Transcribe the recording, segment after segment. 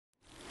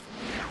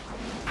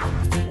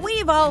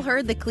We've all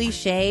heard the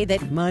cliche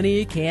that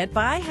money can't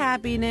buy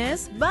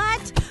happiness,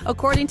 but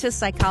according to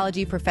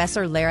psychology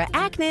professor Lara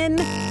Aknin,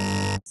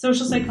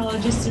 social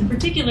psychologists in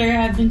particular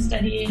have been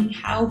studying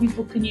how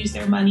people can use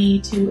their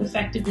money to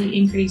effectively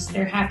increase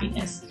their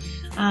happiness.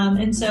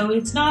 And so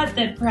it's not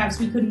that perhaps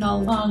we couldn't all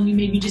along, we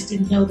maybe just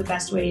didn't know the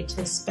best way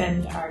to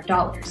spend our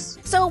dollars.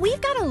 So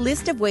we've got a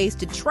list of ways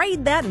to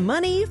trade that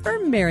money for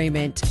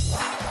merriment.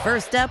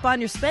 First up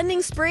on your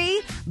spending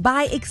spree,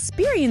 buy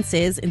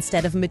experiences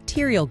instead of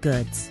material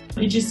goods.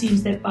 It just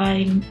seems that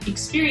buying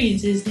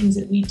experiences, things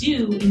that we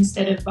do,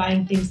 instead of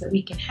buying things that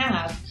we can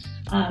have,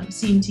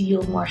 seem to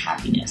yield more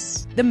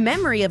happiness. The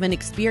memory of an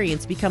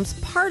experience becomes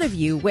part of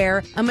you,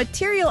 where a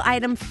material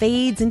item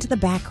fades into the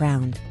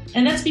background.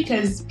 And that's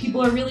because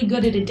people are really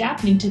good at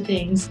adapting to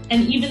things,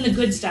 and even the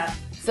good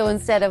stuff. So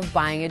instead of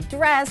buying a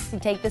dress, you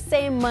take the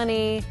same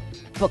money,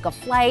 book a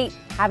flight,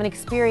 have an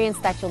experience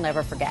that you'll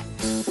never forget.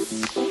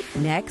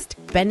 Next,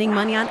 spending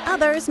money on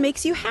others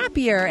makes you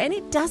happier, and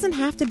it doesn't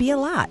have to be a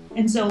lot.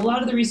 And so a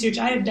lot of the research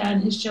I have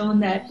done has shown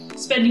that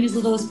spending as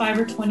little as $5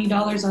 or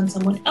 $20 on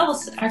someone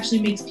else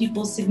actually makes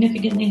people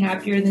significantly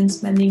happier than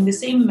spending the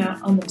same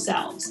amount on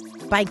themselves.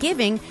 By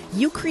giving,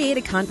 you create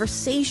a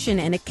conversation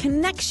and a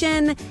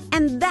connection,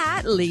 and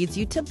that leads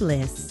you to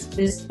bliss.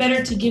 This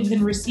better to give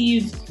than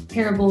receive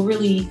parable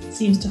really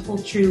seems to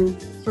hold true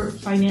for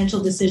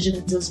financial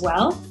decisions as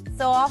well.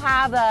 So I'll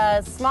have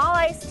a small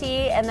iced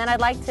tea, and then I'd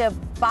like to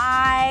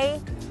buy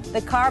the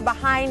car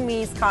behind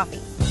me's coffee.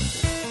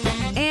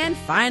 And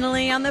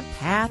finally, on the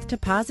path to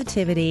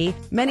positivity,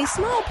 many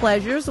small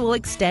pleasures will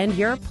extend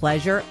your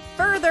pleasure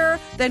further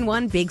than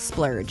one big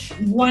splurge.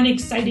 One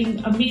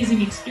exciting,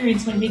 amazing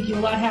experience might make you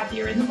a lot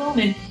happier in the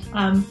moment,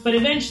 but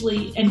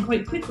eventually, and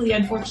quite quickly,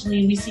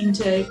 unfortunately, we seem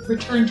to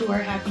return to our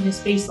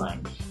happiness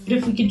baseline. But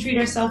if we can treat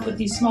ourselves with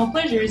these small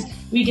pleasures,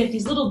 we get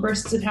these little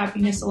bursts of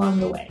happiness along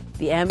the way.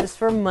 The M is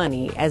for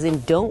money, as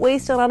in don't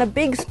waste it on a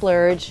big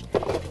splurge.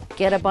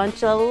 Get a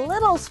bunch of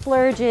little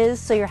splurges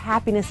so your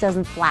happiness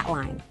doesn't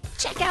flatline.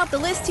 Check out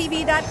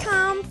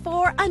thelisttv.com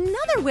for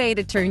another way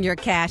to turn your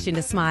cash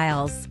into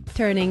smiles,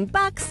 turning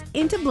bucks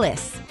into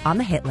bliss on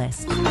the hit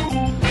list.